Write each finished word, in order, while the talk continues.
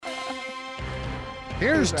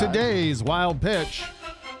Here's today's wild pitch.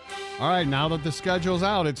 All right, now that the schedule's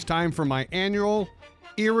out, it's time for my annual,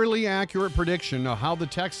 eerily accurate prediction of how the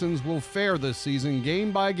Texans will fare this season,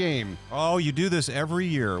 game by game. Oh, you do this every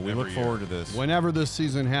year. We look forward to this. Whenever this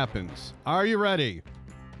season happens. Are you ready?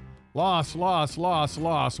 Loss, loss, loss,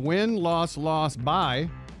 loss. Win, loss, loss, bye.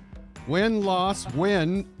 Win, loss,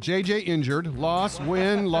 win. JJ injured. Loss,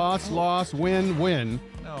 win, loss, loss, win, win.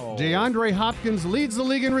 No. DeAndre Hopkins leads the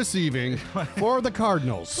league in receiving for the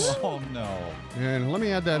Cardinals. Oh, no. And let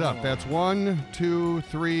me add that up. That's 1, 2,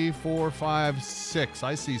 3, 4, 5, 6.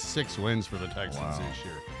 I see 6 wins for the Texans this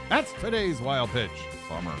year. That's today's wild pitch.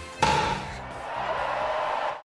 Bummer.